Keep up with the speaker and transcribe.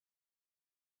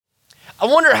I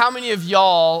wonder how many of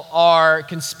y'all are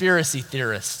conspiracy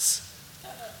theorists.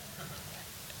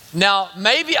 Now,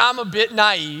 maybe I'm a bit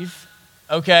naive,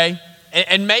 okay?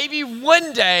 And maybe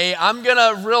one day I'm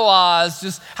gonna realize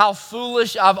just how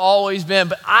foolish I've always been,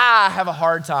 but I have a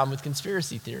hard time with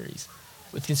conspiracy theories.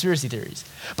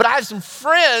 But I have some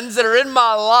friends that are in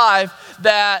my life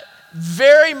that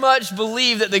very much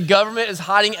believe that the government is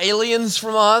hiding aliens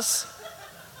from us.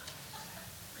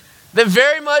 That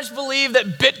very much believe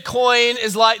that Bitcoin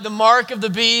is like the mark of the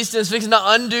beast and is fixing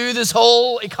to undo this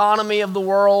whole economy of the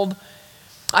world.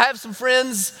 I have some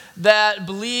friends that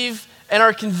believe and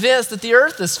are convinced that the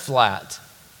earth is flat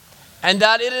and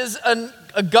that it is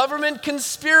a government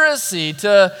conspiracy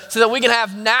so that we can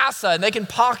have NASA and they can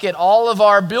pocket all of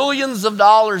our billions of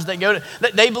dollars that go to,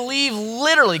 that they believe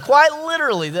literally, quite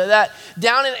literally, that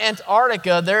down in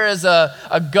Antarctica there is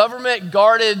a government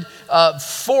guarded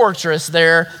fortress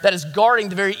there that is guarding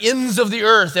the very ends of the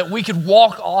earth that we could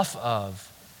walk off of.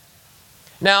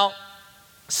 Now,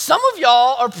 some of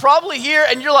y'all are probably here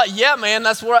and you're like, yeah, man,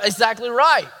 that's exactly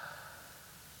right.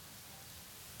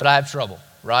 But I have trouble,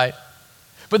 right?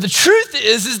 But the truth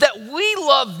is that we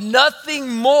love nothing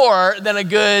more than a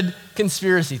good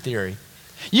conspiracy theory.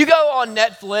 You go on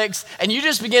Netflix and you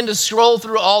just begin to scroll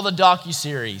through all the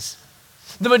docuseries.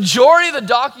 The majority of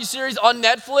the docuseries on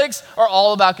Netflix are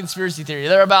all about conspiracy theory.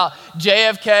 They're about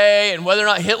JFK and whether or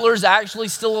not Hitler's actually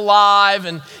still alive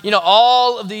and,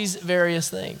 all of these various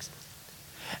things.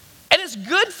 And it's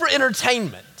good for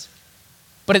entertainment,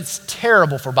 but it's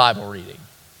terrible for Bible reading.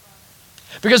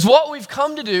 Because what we've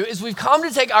come to do is we've come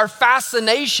to take our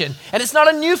fascination, and it's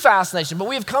not a new fascination, but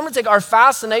we have come to take our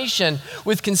fascination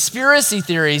with conspiracy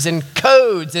theories and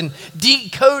codes and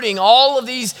decoding all of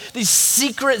these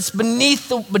secrets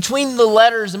between the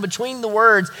letters and between the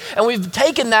words, and we've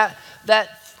taken that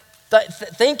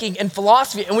thinking and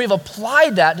philosophy and we've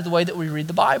applied that to the way that we read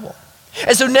the Bible.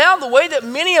 And so now the way that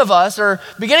many of us are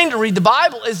beginning to read the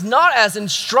Bible is not as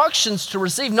instructions to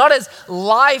receive, not as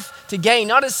life to gain,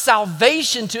 not as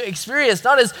salvation to experience,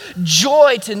 not as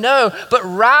joy to know, but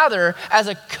rather as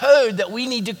a code that we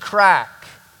need to crack.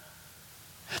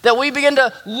 That we begin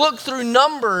to look through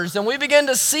numbers and we begin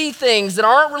to see things that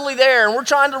aren't really there, and we're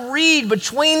trying to read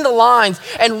between the lines.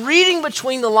 And reading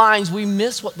between the lines, we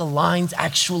miss what the lines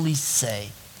actually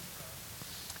say.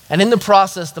 And in the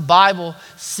process, the Bible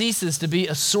ceases to be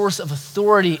a source of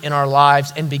authority in our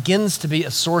lives and begins to be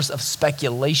a source of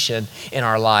speculation in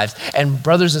our lives. And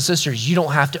brothers and sisters, you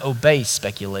don't have to obey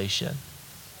speculation.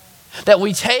 That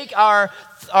we take our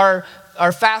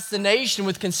fascination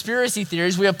with conspiracy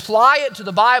theories, we apply it to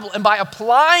the Bible, and by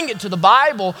applying it to the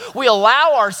Bible, we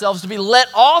allow ourselves to be let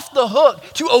off the hook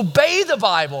to obey the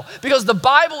Bible, because the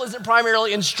Bible isn't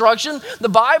primarily instruction, the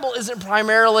Bible isn't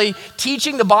primarily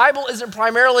teaching, the Bible isn't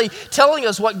primarily telling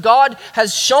us what God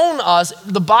has shown us.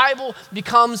 The Bible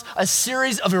becomes a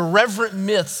series of irreverent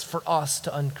myths for us to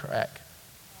uncrack.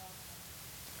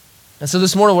 And so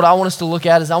this morning, what I want us to look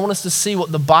at is I want us to see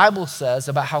what the Bible says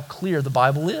about how clear the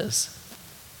Bible is.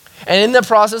 And in that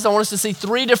process, I want us to see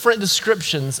three different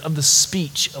descriptions of the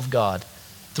speech of God.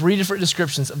 Three different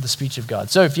descriptions of the speech of God.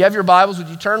 So if you have your Bibles, would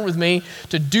you turn with me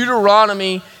to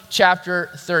Deuteronomy chapter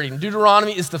 30. And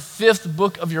Deuteronomy is the fifth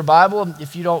book of your Bible.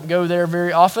 If you don't go there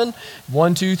very often,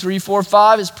 1, 2, 3, 4,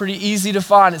 5 is pretty easy to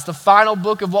find. It's the final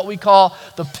book of what we call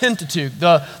the Pentateuch,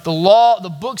 the law, the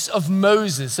books of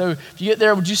Moses. So if you get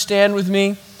there, would you stand with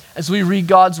me as we read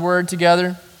God's word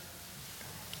together?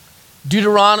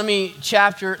 Deuteronomy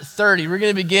chapter 30. We're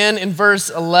going to begin in verse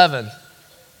 11.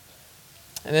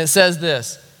 And it says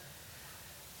this: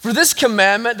 "For this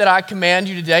commandment that I command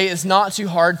you today is not too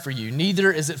hard for you,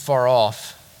 neither is it far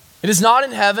off. It is not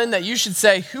in heaven that you should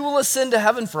say, 'Who will ascend to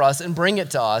heaven for us and bring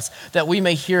it to us, that we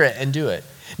may hear it and do it?'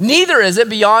 Neither is it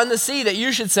beyond the sea that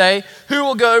you should say, 'Who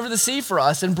will go over the sea for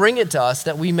us and bring it to us,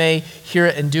 that we may hear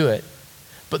it and do it?'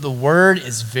 But the word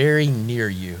is very near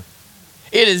you.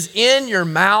 It is in your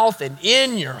mouth and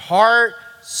in your heart,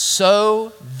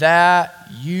 so that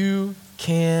you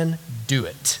can do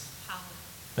it."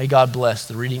 May God bless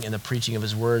the reading and the preaching of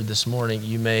his word this morning.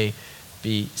 You may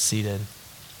be seated.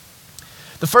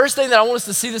 The first thing that I want us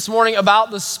to see this morning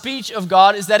about the speech of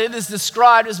God is that it is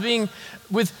described as being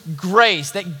with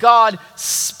grace, that God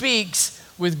speaks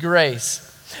with grace.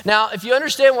 Now, if you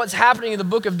understand what's happening in the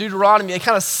book of Deuteronomy, it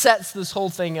kind of sets this whole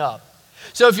thing up.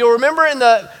 So if you'll remember, in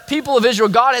the people of Israel,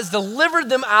 God has delivered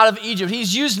them out of Egypt.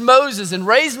 He's used Moses and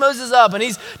raised Moses up, and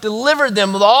he's delivered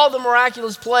them with all the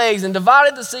miraculous plagues and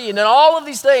divided the sea and done all of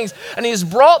these things. And he has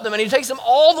brought them, and he takes them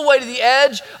all the way to the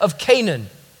edge of Canaan.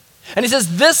 And he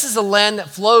says, "This is a land that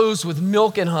flows with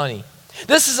milk and honey.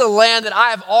 This is a land that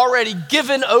I have already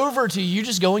given over to you. You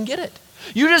just go and get it.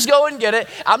 You just go and get it.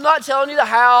 I'm not telling you the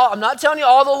how. I'm not telling you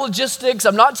all the logistics.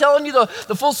 I'm not telling you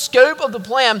the full scope of the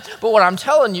plan. But what I'm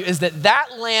telling you is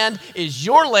that land is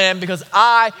your land because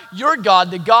I, your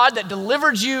God, the God that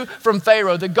delivered you from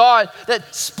Pharaoh, the God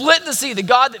that split the sea, the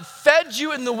God that fed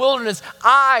you in the wilderness,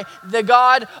 I, the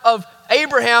God of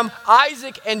Abraham,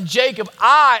 Isaac, and Jacob,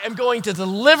 I am going to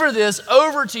deliver this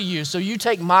over to you. So you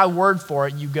take my word for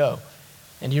it, you go.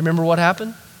 And you remember what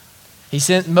happened?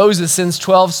 Moses sends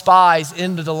 12 spies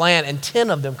into the land, and 10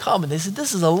 of them come, and they said,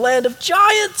 this is a land of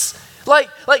giants. Like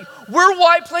we're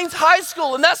White Plains High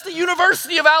School, and that's the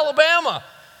University of Alabama.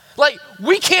 Like,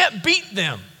 we can't beat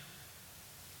them.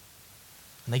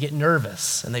 And they get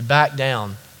nervous, and they back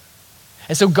down.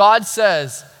 And so God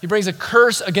says, he brings a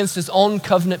curse against his own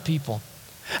covenant people.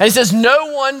 And he says,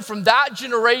 no one from that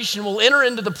generation will enter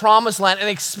into the promised land and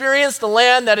experience the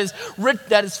land that is rich,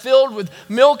 that is filled with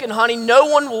milk and honey. No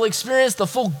one will experience the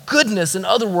full goodness, in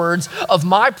other words, of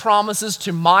my promises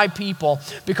to my people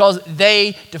because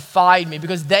they defied me,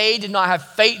 because they did not have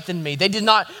faith in me. They did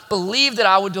not believe that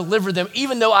I would deliver them,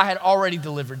 even though I had already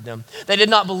delivered them. They did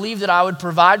not believe that I would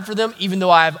provide for them, even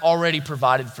though I have already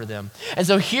provided for them. And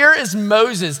so here is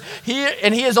Moses. He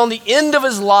is on the end of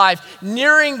his life,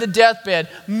 nearing the deathbed.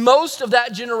 Most of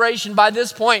that generation by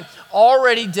this point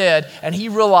already dead, and he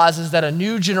realizes that a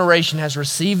new generation has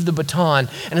received the baton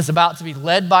and is about to be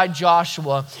led by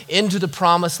Joshua into the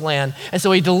promised land. And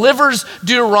so he delivers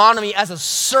Deuteronomy as a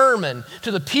sermon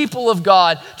to the people of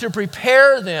God to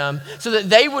prepare them so that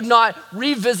they would not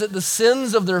revisit the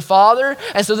sins of their father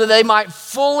and so that they might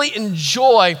fully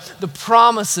enjoy the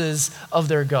promises of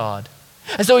their God.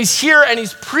 And so he's here and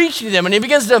he's preaching to them, and he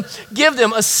begins to give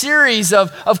them a series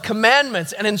of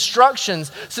commandments and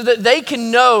instructions so that they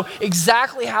can know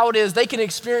exactly how it is they can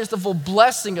experience the full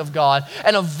blessing of God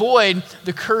and avoid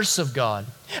the curse of God.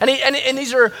 And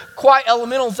these are quite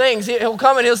elemental things. He'll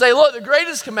come and he'll say, look, the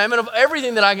greatest commandment of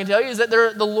everything that I can tell you is that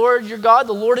the Lord your God,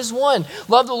 the Lord is one.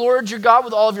 Love the Lord your God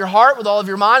with all of your heart, with all of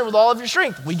your mind, with all of your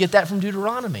strength. We get that from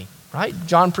Deuteronomy, right?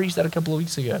 John preached that a couple of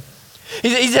weeks ago.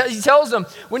 He tells them,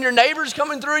 when your neighbor's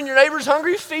coming through and your neighbor's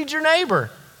hungry, feed your neighbor.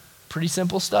 Pretty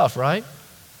simple stuff, right?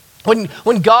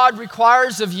 When God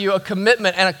requires of you a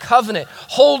commitment and a covenant,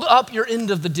 hold up your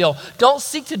end of the deal. Don't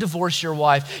seek to divorce your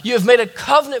wife. You have made a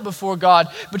covenant before God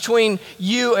between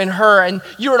you and her, and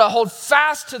you are to hold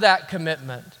fast to that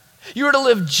commitment. You are to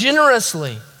live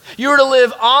generously. You are to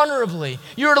live honorably.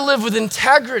 You are to live with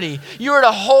integrity. You are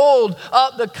to hold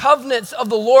up the covenants of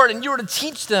the Lord, and you are to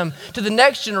teach them to the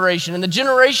next generation and the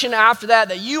generation after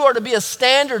that you are to be a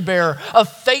standard bearer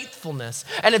of faithfulness.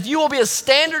 And if you will be a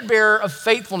standard bearer of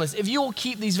faithfulness, if you will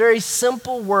keep these very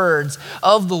simple words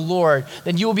of the Lord,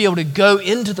 then you will be able to go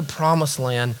into the promised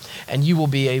land and you will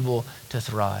be able to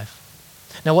thrive.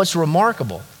 Now, what's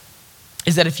remarkable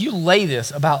is that if you lay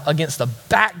this against the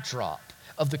backdrop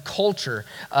of the culture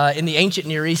in the ancient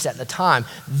Near East at the time,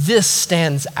 this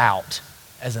stands out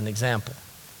as an example.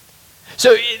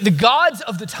 So the gods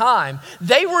of the time,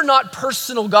 they were not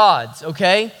personal gods,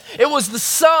 okay? It was the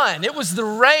sun, it was the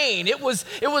rain, it was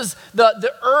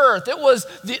the earth, it was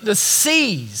the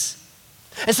seas.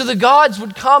 And so the gods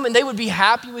would come and they would be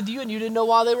happy with you and you didn't know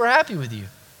why they were happy with you.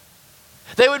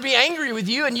 They would be angry with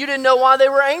you and you didn't know why they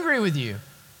were angry with you.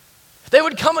 They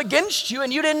would come against you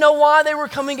and you didn't know why they were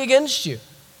coming against you.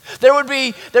 There would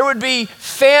be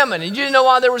famine and you didn't know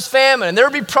why there was famine. And there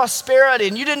would be prosperity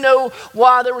and you didn't know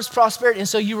why there was prosperity. And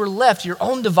so you were left to your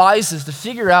own devices to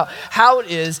figure out how it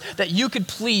is that you could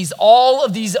please all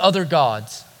of these other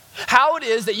gods. How it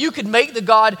is that you could make the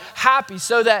God happy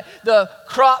so that the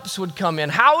crops would come in.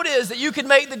 How it is that you could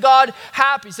make the God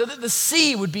happy so that the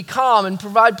sea would be calm and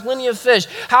provide plenty of fish.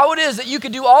 How it is that you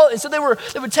could do all. And so they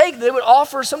would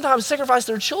offer, sometimes sacrifice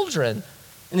their children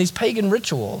in these pagan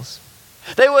rituals.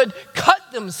 They would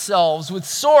cut themselves with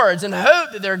swords and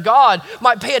hope that their God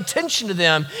might pay attention to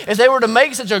them if they were to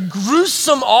make such a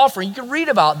gruesome offering. You can read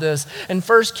about this in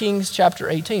 1 Kings chapter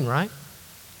 18, right?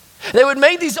 They would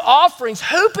make these offerings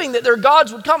hoping that their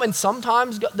gods would come, and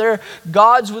sometimes their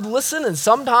gods would listen and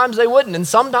sometimes they wouldn't, and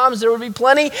sometimes there would be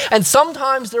plenty and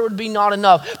sometimes there would be not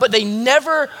enough. But they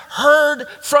never heard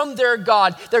from their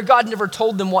God. Their God never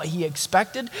told them what he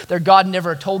expected. Their God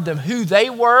never told them who they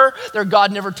were. Their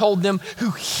God never told them who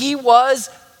he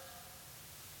was,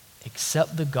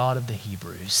 except the God of the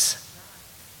Hebrews.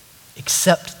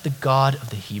 Except the God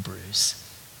of the Hebrews.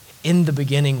 In the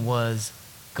beginning was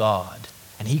God.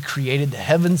 And he created the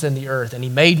heavens and the earth, and he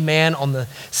made man on the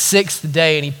sixth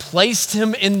day, and he placed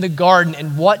him in the garden.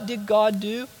 And what did God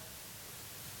do?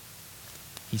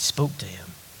 He spoke to him.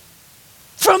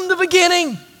 From the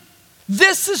beginning,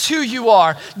 this is who you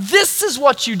are. This is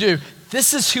what you do.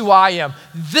 This is who I am.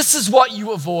 This is what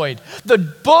you avoid. The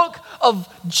book of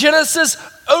Genesis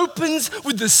opens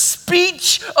with the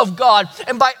speech of God.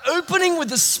 And by opening with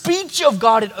the speech of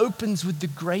God, it opens with the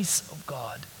grace of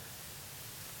God.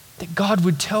 That God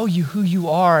would tell you who you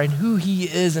are and who he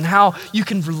is and how you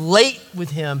can relate with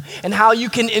him and how you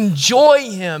can enjoy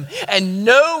him and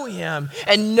know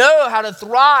how to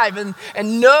thrive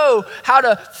and know how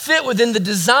to fit within the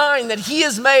design that he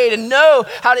has made and know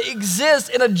how to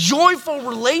exist in a joyful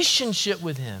relationship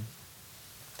with him.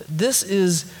 This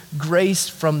is grace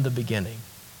from the beginning.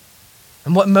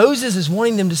 And what Moses is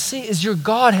wanting them to see is your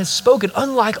God has spoken,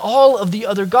 unlike all of the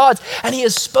other gods, and he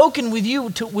has spoken with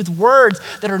you with words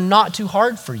that are not too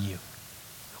hard for you,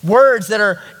 words that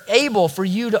are able for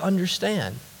you to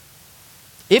understand.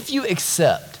 If you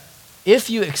accept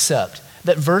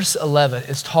that verse 11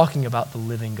 is talking about the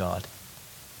living God,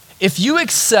 if you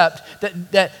accept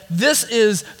that this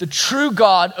is the true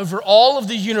God over all of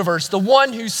the universe, the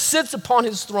one who sits upon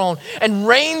his throne and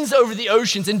reigns over the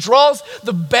oceans and draws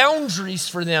the boundaries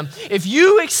for them, if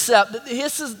you accept that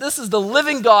this is the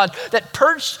living God that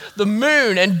perched the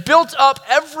moon and built up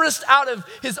Everest out of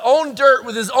his own dirt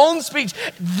with his own speech,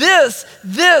 this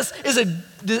is a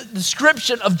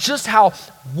description of just how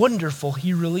wonderful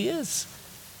he really is.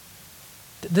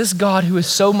 This God who is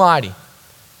so mighty,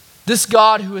 this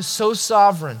God who is so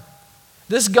sovereign,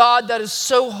 this God that is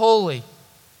so holy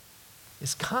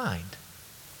is kind.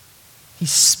 He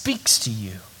speaks to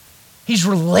you. He's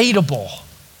relatable.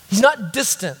 He's not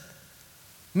distant.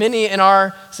 Many in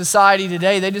our society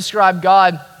today, they describe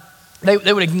God, they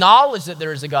would acknowledge that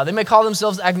there is a God. They may call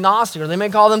themselves agnostic or they may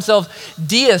call themselves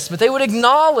deists, but they would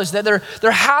acknowledge that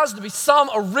there has to be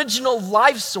some original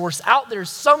life source out there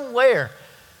somewhere.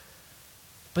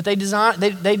 But they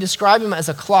describe him as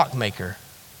a clockmaker,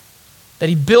 that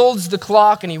he builds the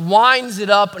clock and he winds it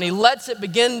up and he lets it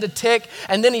begin to tick,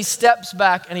 and then he steps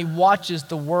back and he watches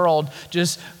the world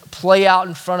just play out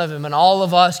in front of him, and all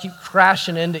of us keep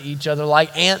crashing into each other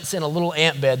like ants in a little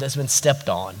ant bed that's been stepped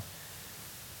on.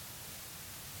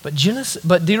 But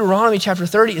Deuteronomy chapter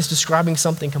 30 is describing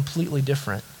something completely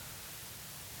different.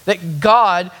 That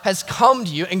God has come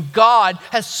to you and God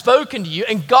has spoken to you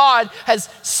and God has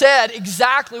said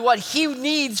exactly what he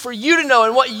needs for you to know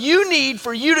and what you need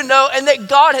for you to know, and that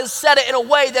God has said it in a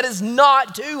way that is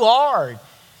not too hard.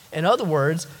 In other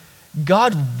words,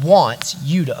 God wants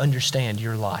you to understand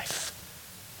your life.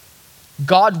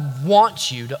 God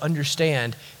wants you to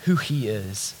understand who he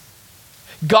is.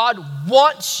 God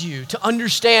wants you to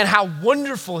understand how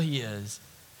wonderful he is.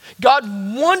 God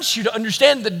wants you to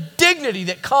understand the dignity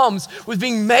that comes with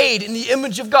being made in the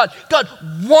image of God. God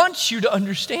wants you to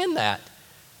understand that.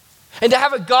 And to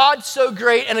have a God so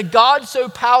great and a God so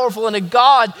powerful and a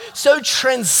God so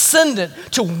transcendent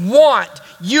to want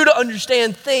you to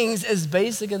understand things as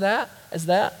basic as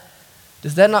that,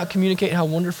 does that not communicate how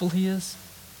wonderful he is?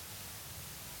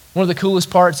 One of the coolest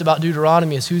parts about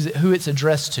Deuteronomy is who it's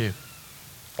addressed to.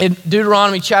 In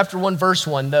Deuteronomy chapter 1, verse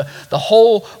 1, the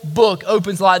whole book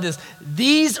opens like this.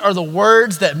 These are the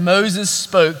words that Moses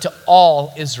spoke to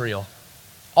all Israel.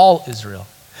 All Israel.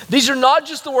 These are not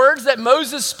just the words that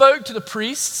Moses spoke to the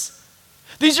priests.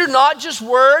 These are not just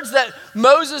words that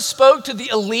Moses spoke to the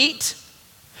elite.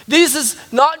 These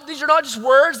are not just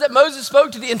words that Moses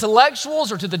spoke to the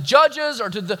intellectuals or to the judges or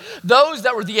to those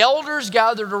that were the elders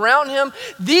gathered around him.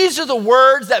 These are the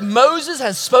words that Moses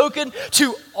has spoken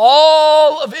to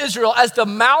all of Israel as the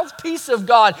mouthpiece of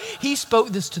God. He spoke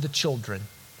this to the children,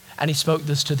 and he spoke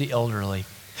this to the elderly.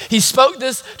 He spoke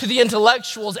this to the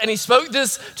intellectuals, and he spoke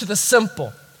this to the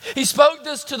simple. He spoke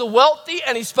this to the wealthy,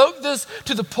 and he spoke this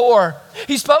to the poor.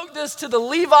 He spoke this to the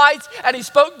Levites, and he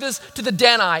spoke this to the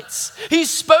Danites. He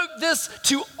spoke this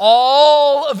to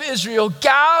all of Israel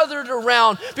gathered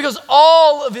around, because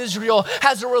all of Israel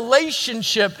has a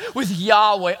relationship with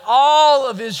Yahweh. All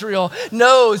of Israel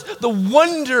knows the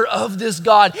wonder of this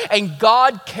God, and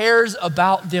God cares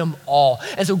about them all.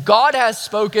 And so God has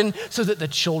spoken so that the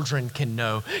children can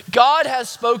know. God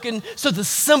has spoken so the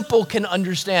simple can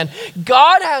understand.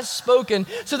 God has spoken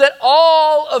so that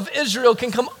all of Israel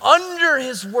can come under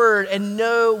his word and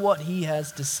know what he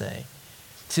has to say.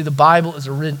 See, the Bible is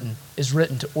written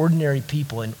to ordinary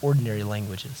people in ordinary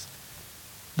languages.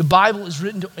 The Bible is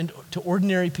written to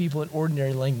ordinary people in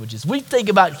ordinary languages. We think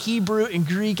about Hebrew and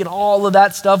Greek and all of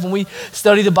that stuff when we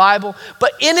study the Bible,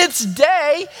 but in its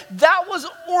day, that was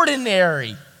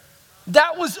ordinary.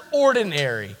 That was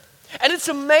ordinary. And it's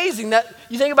amazing that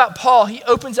you think about Paul, he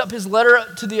opens up his letter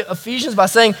to the Ephesians by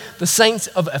saying the saints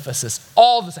of Ephesus,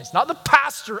 all the saints, not the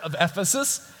pastor of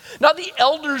Ephesus, not the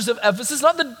elders of Ephesus,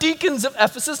 not the deacons of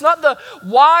Ephesus, not the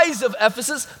wise of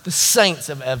Ephesus, the saints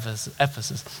of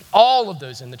Ephesus, all of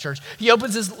those in the church. He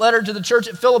opens his letter to the church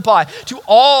at Philippi, to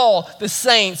all the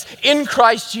saints in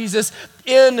Christ Jesus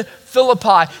in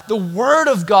Philippi. The word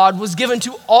of God was given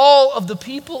to all of the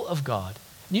people of God.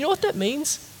 You know what that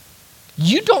means?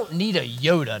 You don't need a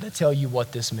Yoda to tell you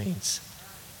what this means.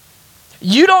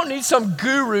 You don't need some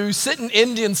guru sitting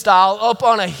Indian style up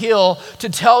on a hill to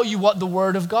tell you what the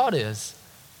word of God is.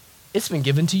 It's been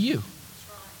given to you.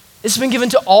 It's been given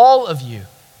to all of you.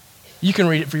 You can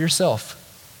read it for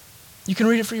yourself. You can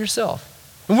read it for yourself.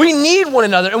 And we need one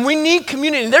another and we need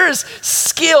community. And there is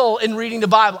skill in reading the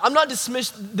Bible. I'm not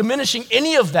diminishing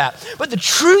any of that. But the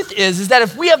truth is that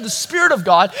if we have the Spirit of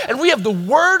God and we have the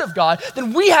Word of God,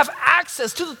 then we have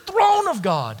access to the throne of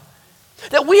God.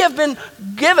 That we have been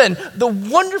given the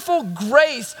wonderful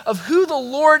grace of who the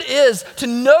Lord is, to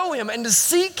know him and to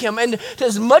seek him, and to,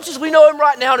 as much as we know him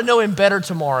right now, to know him better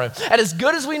tomorrow. And as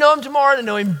good as we know him tomorrow, to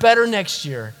know him better next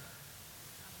year.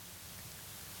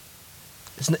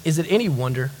 Is it any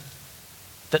wonder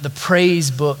that the praise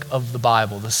book of the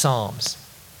Bible, the Psalms,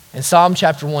 and Psalm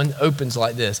chapter 1 opens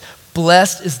like this: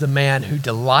 blessed is the man who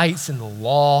delights in the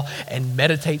law and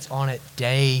meditates on it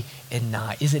day and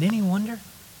night. Is it any wonder?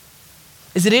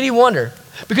 Is it any wonder?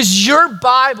 Because your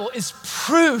Bible is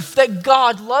proof that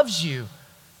God loves you.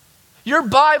 Your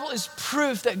Bible is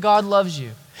proof that God loves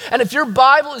you. And if your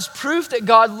Bible is proof that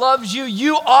God loves you,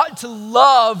 you ought to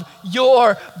love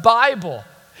your Bible.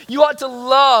 You ought to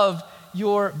love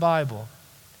your Bible.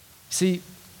 See,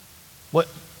 what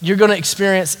you're going to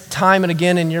experience time and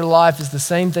again in your life is the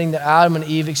same thing that Adam and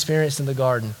Eve experienced in the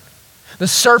garden. The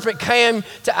serpent came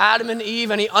to Adam and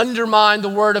Eve and he undermined the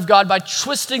word of God by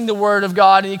twisting the word of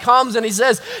God. And he comes and he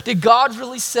says, did God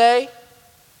really say?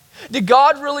 Did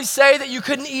God really say that you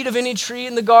couldn't eat of any tree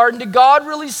in the garden? Did God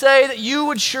really say that you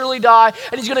would surely die?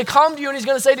 And he's going to come to you and he's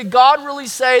going to say, did God really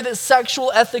say that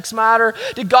sexual ethics matter?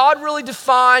 Did God really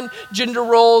define gender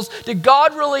roles? Did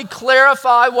God really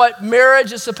clarify what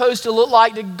marriage is supposed to look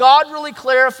like? Did God really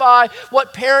clarify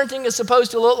what parenting is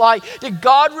supposed to look like? Did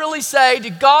God really say?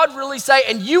 Did God really say?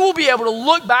 And you will be able to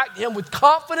look back to him with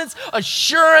confidence,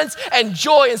 assurance, and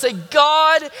joy and say,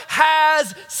 God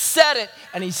has said it,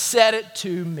 and he said it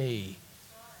to me. He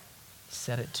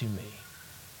said it to me.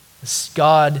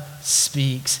 God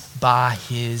speaks by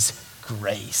his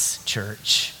grace,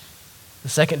 church. The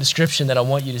second description that I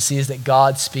want you to see is that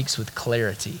God speaks with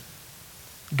clarity.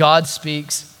 God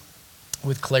speaks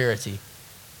with clarity.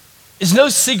 It's no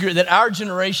secret that our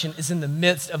generation is in the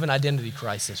midst of an identity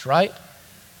crisis, right?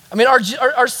 I mean,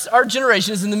 our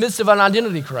generation is in the midst of an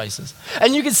identity crisis.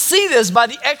 And you can see this by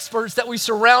the experts that we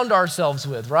surround ourselves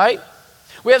with, right?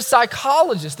 We have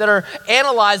psychologists that are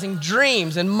analyzing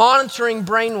dreams and monitoring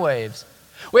brainwaves.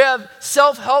 We have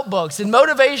self-help books and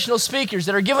motivational speakers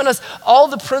that are giving us all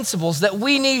the principles that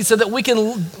we need so that we can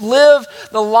live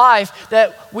the life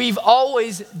that we've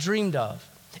always dreamed of.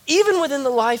 Even within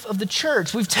the life of the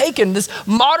church, we've taken this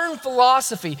modern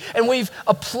philosophy and we've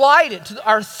applied it to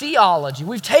our theology.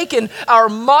 We've taken our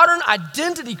modern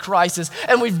identity crisis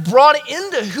and we've brought it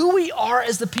into who we are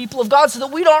as the people of God so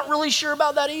that we aren't really sure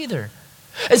about that either.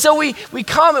 And so we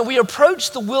come and we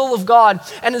approach the will of God,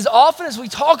 and as often as we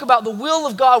talk about the will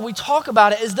of God, we talk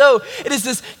about it as though it is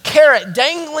this carrot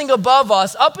dangling above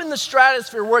us up in the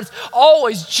stratosphere where it's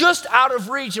always just out of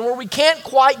reach and where we can't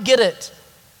quite get it.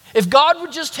 If God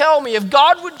would just tell me, if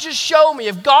God would just show me,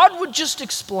 if God would just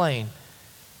explain.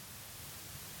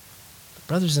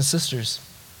 Brothers and sisters,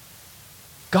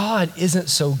 God isn't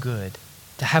so good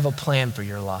to have a plan for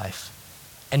your life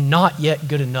and not yet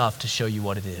good enough to show you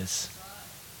what it is.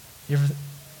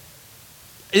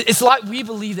 It's like we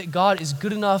believe that God is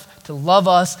good enough to love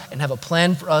us and have a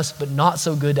plan for us, but not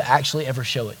so good to actually ever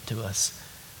show it to us.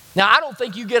 Now, I don't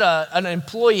think you get an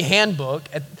employee handbook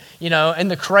in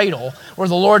the cradle where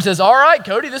the Lord says, all right,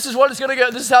 Cody, this is what it's going to go.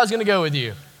 This is how it's going to go with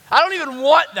you. I don't even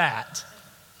want that.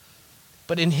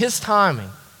 But in his timing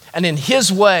and in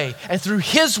his way and through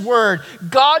his word,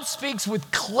 God speaks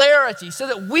with clarity so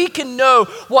that we can know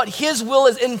what his will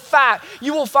is. In fact,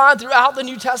 you will find throughout the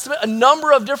New Testament a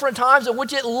number of different times in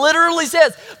which it literally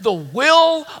says, the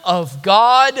will of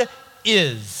God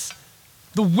is.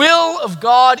 The will of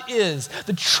God is.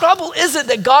 The trouble isn't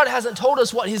that God hasn't told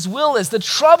us what his will is. The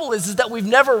trouble is that we've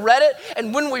never read it,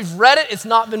 and when we've read it, it's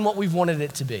not been what we've wanted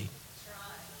it to be.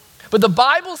 But the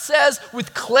Bible says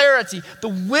with clarity, the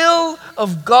will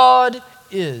of God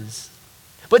is.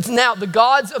 But now the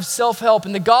gods of self-help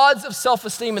and the gods of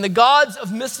self-esteem and the gods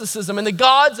of mysticism and the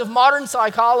gods of modern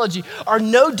psychology are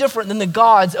no different than the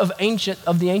gods of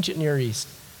the ancient Near East.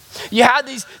 You had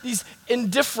these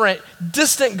indifferent,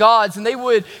 distant gods, and they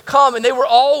would come and they were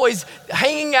always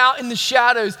hanging out in the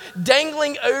shadows,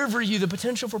 dangling over you the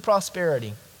potential for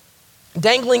prosperity,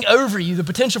 dangling over you the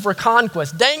potential for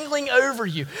conquest, dangling over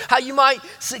you how you might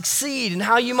succeed and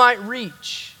how you might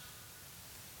reach.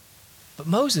 But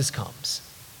Moses comes,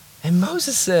 and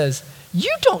Moses says,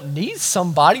 you don't need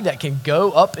somebody that can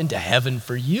go up into heaven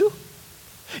for you.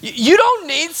 You don't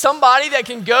need somebody that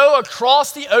can go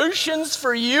across the oceans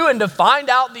for you and to find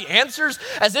out the answers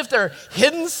as if they're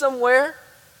hidden somewhere.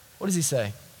 What does he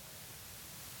say?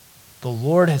 The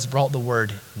Lord has brought the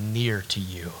word near to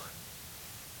you.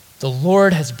 The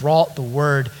Lord has brought the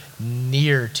word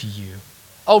near to you.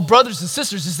 Oh, brothers and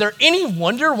sisters, is there any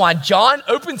wonder why John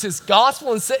opens his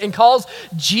gospel and calls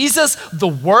Jesus the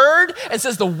Word and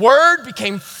says the Word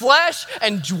became flesh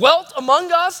and dwelt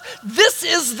among us? This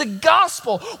is the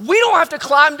gospel. We don't have to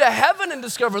climb to heaven and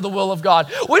discover the will of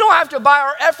God. We don't have to, by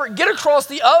our effort, get across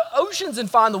the oceans and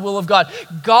find the will of God.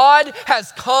 God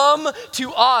has come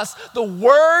to us. The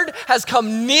Word has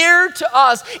come near to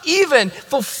us, even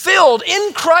fulfilled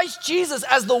in Christ Jesus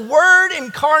as the Word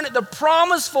incarnate, the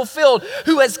promise fulfilled,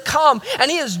 who has come and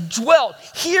he has dwelt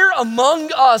here among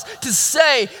us to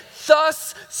say,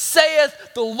 thus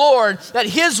saith the Lord, that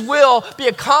his will be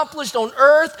accomplished on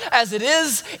earth as it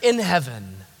is in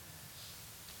heaven.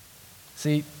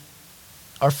 See,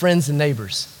 our friends and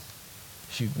neighbors,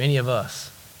 many of us,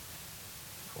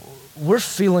 we're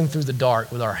feeling through the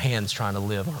dark with our hands trying to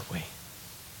live, aren't we?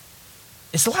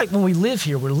 It's like when we live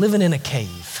here, we're living in a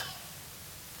cave.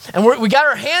 And we got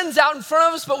our hands out in front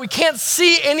of us, but we can't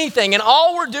see anything. And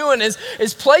all we're doing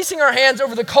is placing our hands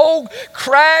over the cold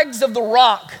crags of the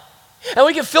rock. And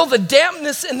we can feel the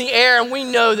dampness in the air, and we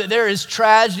know that there is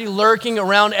tragedy lurking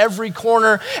around every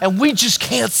corner, and we just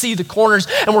can't see the corners.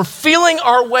 And we're feeling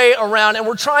our way around, and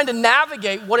we're trying to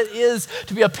navigate what it is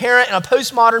to be a parent in a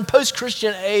postmodern,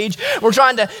 post-Christian age. We're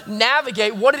trying to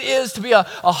navigate what it is to be a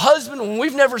husband when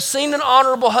we've never seen an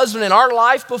honorable husband in our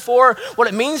life before, what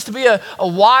it means to be a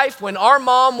wife when our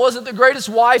mom wasn't the greatest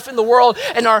wife in the world,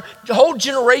 and our whole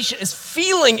generation is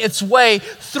feeling its way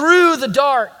through the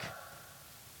dark.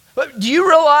 But do you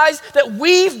realize that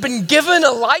we've been given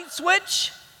a light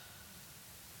switch?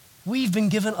 We've been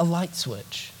given a light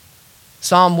switch.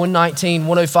 Psalm 119,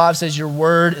 105 says, your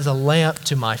word is a lamp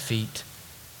to my feet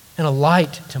and a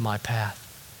light to my path.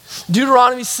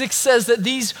 Deuteronomy 6 says that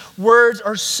these words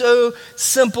are so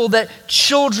simple that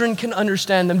children can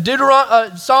understand them.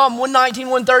 Psalm 119,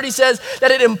 130 says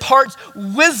that it imparts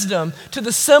wisdom to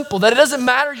the simple, that it doesn't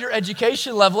matter your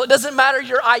education level, it doesn't matter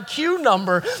your IQ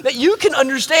number, that you can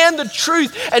understand the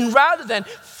truth, and rather than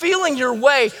feeling your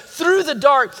way through the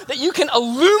dark, that you can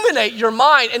illuminate your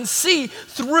mind and see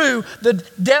through the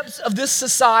depths of this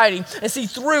society and see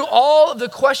through all of the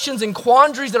questions and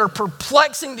quandaries that are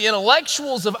perplexing the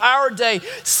intellectuals of our day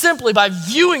simply by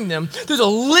viewing them through the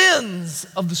lens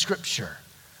of the Scripture.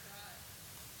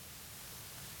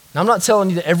 Now, I'm not telling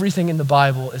you that everything in the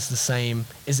Bible is the same,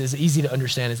 is as easy to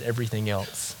understand as everything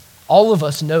else. All of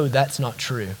us know that's not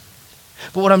true.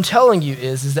 But what I'm telling you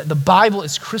is that the Bible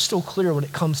is crystal clear when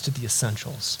it comes to the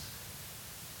essentials.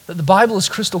 That the Bible is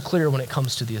crystal clear when it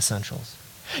comes to the essentials.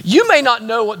 You may not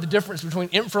know what the difference between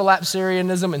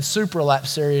infralapsarianism and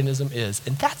supralapsarianism is,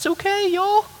 and that's okay,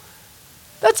 y'all.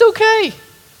 That's okay.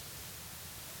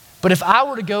 But if I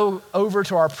were to go over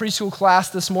to our preschool class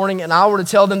this morning and I were to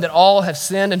tell them that all have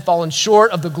sinned and fallen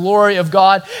short of the glory of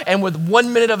God, and with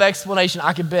 1 minute of explanation,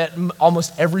 I could bet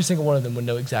almost every single one of them would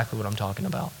know exactly what I'm talking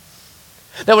about.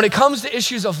 That when it comes to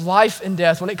issues of life and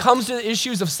death, when it comes to the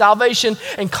issues of salvation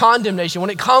and condemnation, when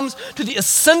it comes to the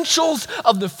essentials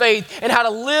of the faith and how to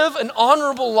live an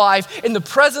honorable life in the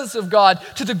presence of God,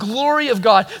 to the glory of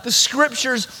God, the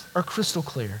Scriptures are crystal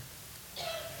clear.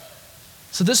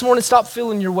 So this morning, stop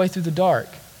feeling your way through the dark.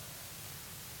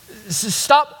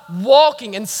 Stop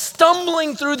walking and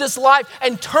stumbling through this life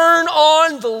and turn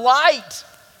on the light.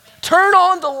 Turn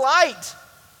on the light.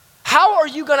 How are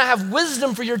you going to have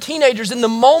wisdom for your teenagers in the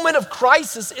moment of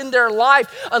crisis in their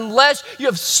life unless you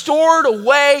have stored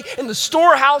away in the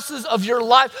storehouses of your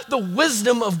life the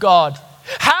wisdom of God?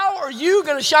 How are you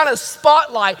going to shine a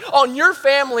spotlight on your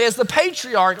family as the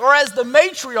patriarch or as the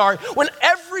matriarch when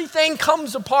everything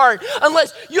comes apart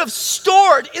unless you have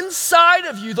stored inside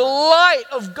of you the light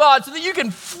of God so that you can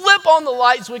flip on the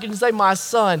light switch and say, my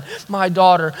son, my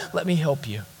daughter, let me help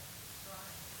you.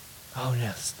 Oh,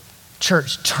 yes.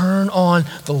 Church, turn on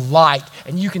the light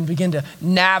and you can begin to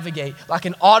navigate like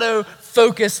an auto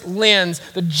focus lens,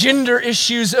 the gender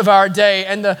issues of our day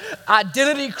and the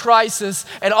identity crisis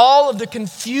and all of the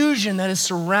confusion that is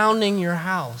surrounding your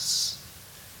house.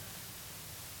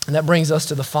 And that brings us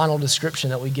to the final description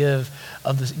that we get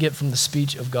from the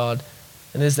speech of God,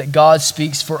 and it is that God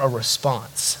speaks for a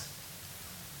response.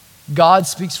 God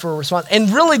speaks for a response. And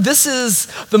really, this is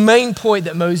the main point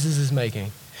that Moses is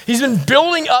making. He's been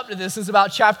building up to this since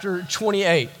about chapter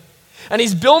 28. And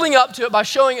he's building up to it by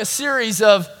showing a series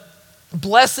of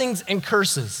blessings and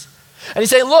curses. And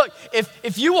he's saying, look,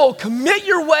 if you will commit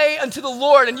your way unto the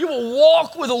Lord and you will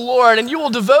walk with the Lord and you will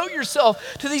devote yourself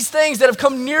to these things that have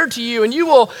come near to you and you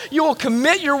will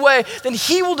commit your way, then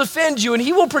he will defend you and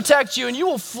he will protect you and you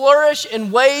will flourish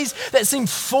in ways that seem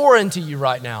foreign to you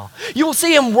right now. You will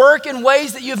see him work in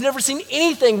ways that you have never seen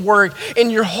anything work in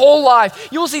your whole life.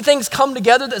 You will see things come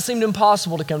together that seemed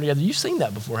impossible to come together. You've seen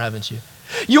that before, haven't you?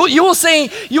 You will see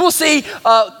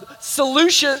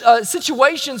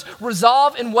situations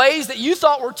resolve in ways that you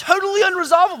thought were totally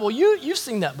unresolvable. You've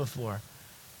seen that before.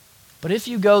 But if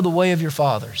you go the way of your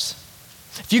fathers,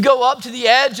 if you go up to the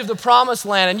edge of the promised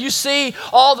land and you see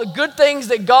all the good things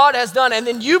that God has done, and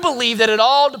then you believe that it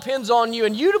all depends on you,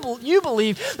 and you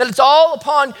believe that it's all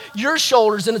upon your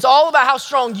shoulders, and it's all about how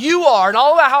strong you are, and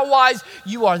all about how wise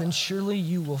you are, then surely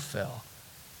you will fail.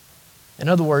 In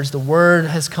other words, the word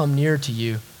has come near to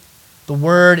you. The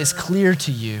word is clear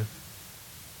to you,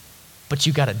 but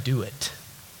you got to do it.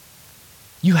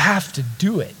 You have to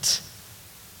do it.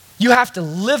 You have to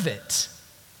live it.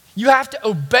 You have to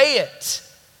obey it.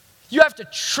 You have to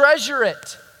treasure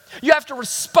it. You have to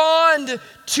respond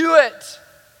to it.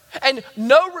 And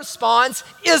no response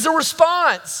is a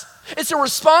response. It's a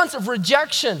response of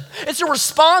rejection. It's a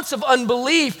response of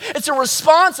unbelief. It's a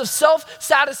response of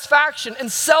self-satisfaction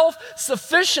and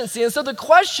self-sufficiency. And so the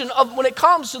question of when it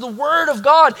comes to the word of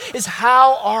God is,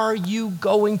 how are you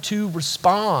going to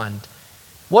respond?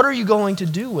 What are you going to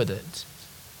do with it?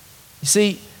 You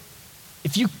see,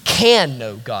 if you can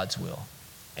know God's will,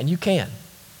 and you can,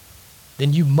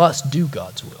 then you must do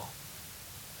God's will.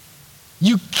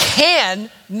 You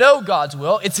can know God's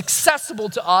will. It's accessible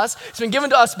to us. It's been given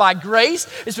to us by grace.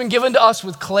 It's been given to us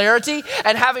with clarity.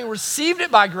 And having received it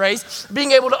by grace,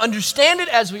 being able to understand it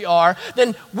as we are,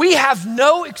 then we have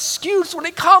no excuse when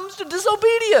it comes to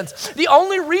disobedience. The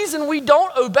only reason we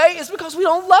don't obey is because we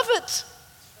don't love it.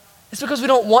 It's because we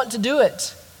don't want to do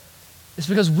it. It's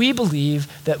because we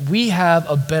believe that we have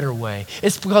a better way.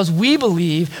 It's because we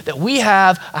believe that we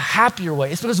have a happier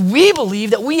way. It's because we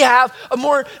believe that we have a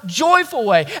more joyful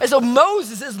way. And so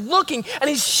Moses is looking and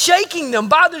he's shaking them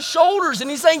by the shoulders and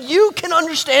he's saying, you can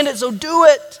understand it, so do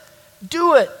it.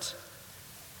 Do it.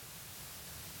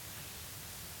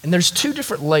 And there's two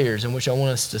different layers in which I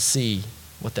want us to see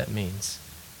what that means.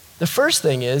 The first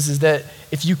thing is that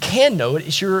if you can know it,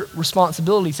 it's your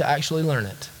responsibility to actually learn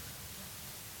it.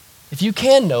 If you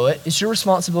can know it, it's your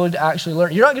responsibility to actually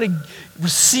learn. You're not going to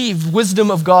receive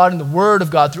wisdom of God and the word of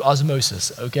God through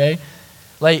osmosis, okay?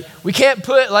 Like, we can't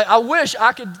put, like, I wish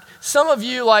I could, some of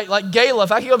you, like Gayla,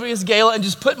 if I could go up against Gayla and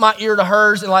just put my ear to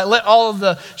hers and, like, let all of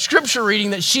the scripture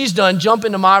reading that she's done jump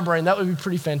into my brain, that would be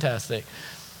pretty fantastic.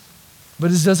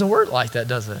 But it doesn't work like that,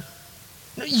 does it?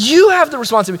 You have the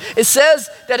responsibility. It says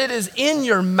that it is in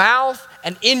your mouth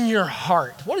and in your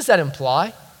heart. What does that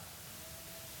imply?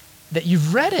 That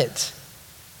you've read it,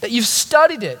 that you've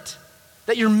studied it,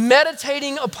 that you're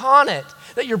meditating upon it,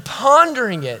 that you're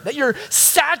pondering it, that you're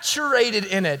saturated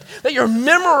in it, that you're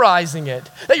memorizing it,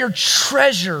 that you're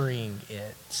treasuring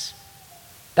it.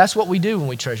 That's what we do when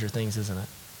we treasure things, isn't it?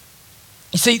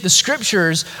 You see, the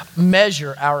scriptures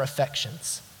measure our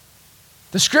affections.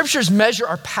 The scriptures measure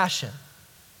our passion.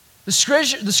 The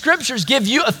scriptures give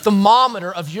you a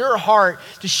thermometer of your heart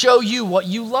to show you what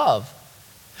you love.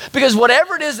 Because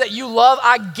whatever it is that you love,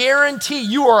 I guarantee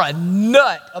you are a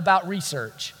nut about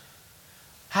research.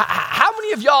 How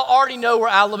many of y'all already know where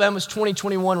Alabama's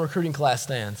 2021 recruiting class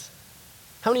stands?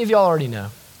 How many of y'all already know?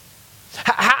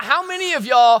 How many of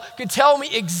y'all could tell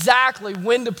me exactly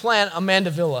when to plant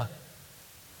Amanda Villa?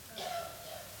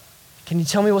 Can you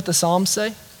tell me what the Psalms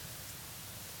say?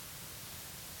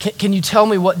 Can you tell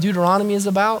me what Deuteronomy is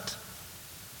about?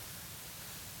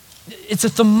 It's a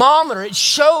thermometer. It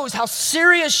shows how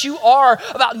serious you are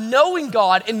about knowing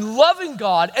God and loving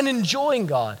God and enjoying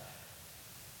God.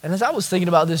 And as I was thinking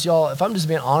about this, y'all, if I'm just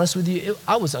being honest with you,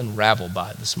 I was unraveled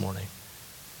by it this morning.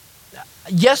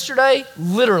 Yesterday,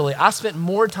 literally, I spent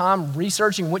more time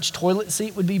researching which toilet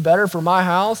seat would be better for my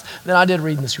house than I did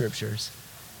reading the scriptures.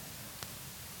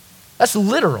 That's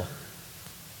literal.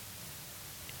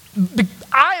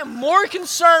 I am more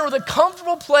concerned with a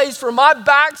comfortable place for my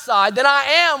backside than I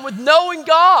am with knowing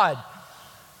God.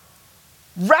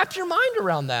 Wrap your mind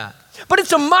around that. But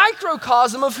it's a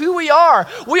microcosm of who we are.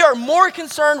 We are more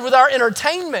concerned with our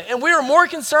entertainment, and we are more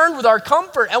concerned with our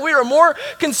comfort, and we are more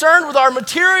concerned with our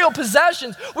material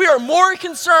possessions. We are more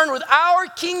concerned with our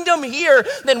kingdom here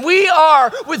than we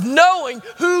are with knowing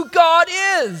who God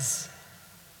is.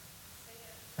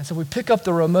 And so we pick up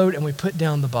the remote and we put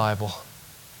down the Bible.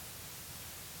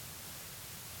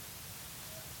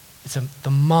 It's a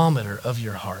thermometer of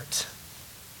your heart.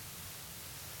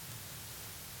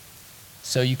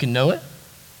 So you can know it,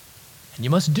 and you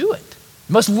must do it.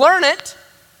 You must learn it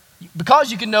because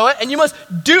you can know it, and you must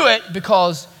do it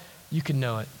because you can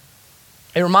know it.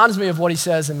 It reminds me of what he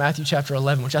says in Matthew chapter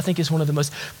 11, which I think is one of the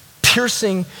most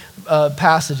piercing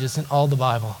passages in all the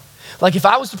Bible. Like if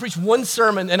I was to preach one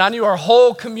sermon and I knew our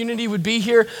whole community would be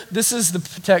here, this is the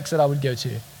text that I would go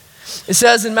to. It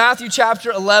says in Matthew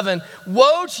chapter 11,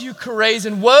 "Woe to you,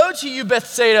 Chorazin! Woe to you,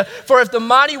 Bethsaida! For if the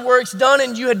mighty works done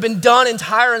in you had been done in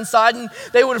Tyre and Sidon,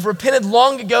 they would have repented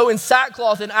long ago in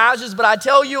sackcloth and ashes. But I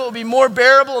tell you, it will be more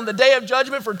bearable in the day of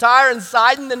judgment for Tyre and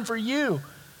Sidon than for you."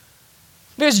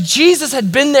 Because Jesus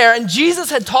had been there, and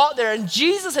Jesus had taught there, and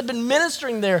Jesus had been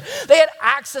ministering there. They had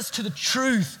access to the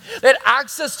truth. They had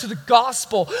access to the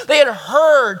gospel. They had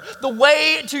heard the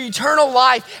way to eternal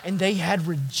life, and they had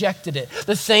rejected it.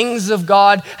 The things of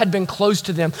God had been close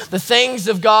to them. The things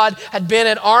of God had been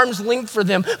at arm's length for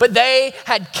them, but they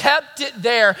had kept it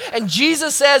there. And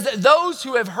Jesus says that those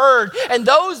who have heard, and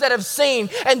those that have seen,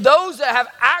 and those that have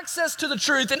access to the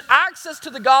truth and access to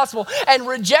the gospel and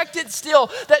reject it still,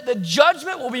 that the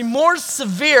judgment will be more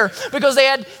severe because they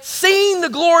had seen the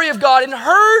glory of God and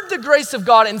heard the grace of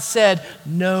God and said,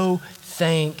 "No,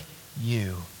 thank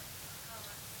you."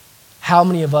 How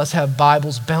many of us have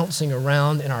Bibles bouncing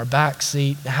around in our back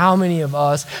seat? How many of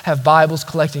us have Bibles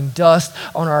collecting dust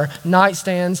on our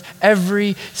nightstands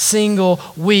every single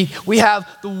week? We have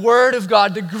the Word of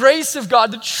God, the grace of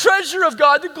God, the treasure of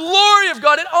God, the glory of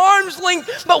God at arm's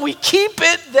length, but we keep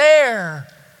it there.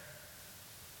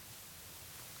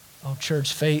 Oh,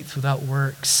 church, faith without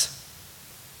works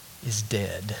is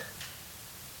dead.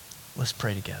 Let's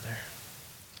pray together.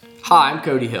 Hi, I'm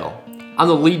Cody Hill. I'm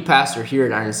the lead pastor here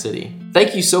at Iron City.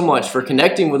 Thank you so much for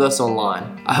connecting with us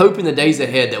online. I hope in the days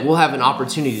ahead that we'll have an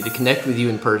opportunity to connect with you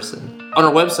in person. On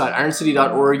our website,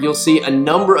 ironcity.org, you'll see a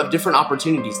number of different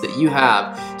opportunities that you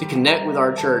have to connect with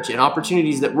our church and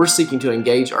opportunities that we're seeking to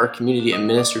engage our community and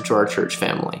minister to our church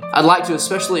family. I'd like to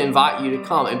especially invite you to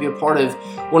come and be a part of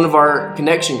one of our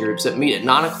connection groups that meet at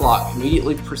 9 o'clock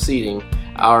immediately preceding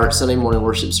our Sunday morning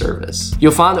worship service.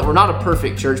 You'll find that we're not a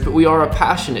perfect church, but we are a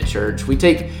passionate church. We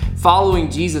take following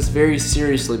Jesus very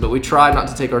seriously, but we try not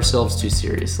to take ourselves too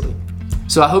seriously.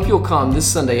 So I hope you'll come this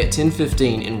Sunday at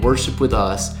 10:15 and worship with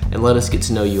us and let us get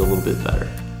to know you a little bit better.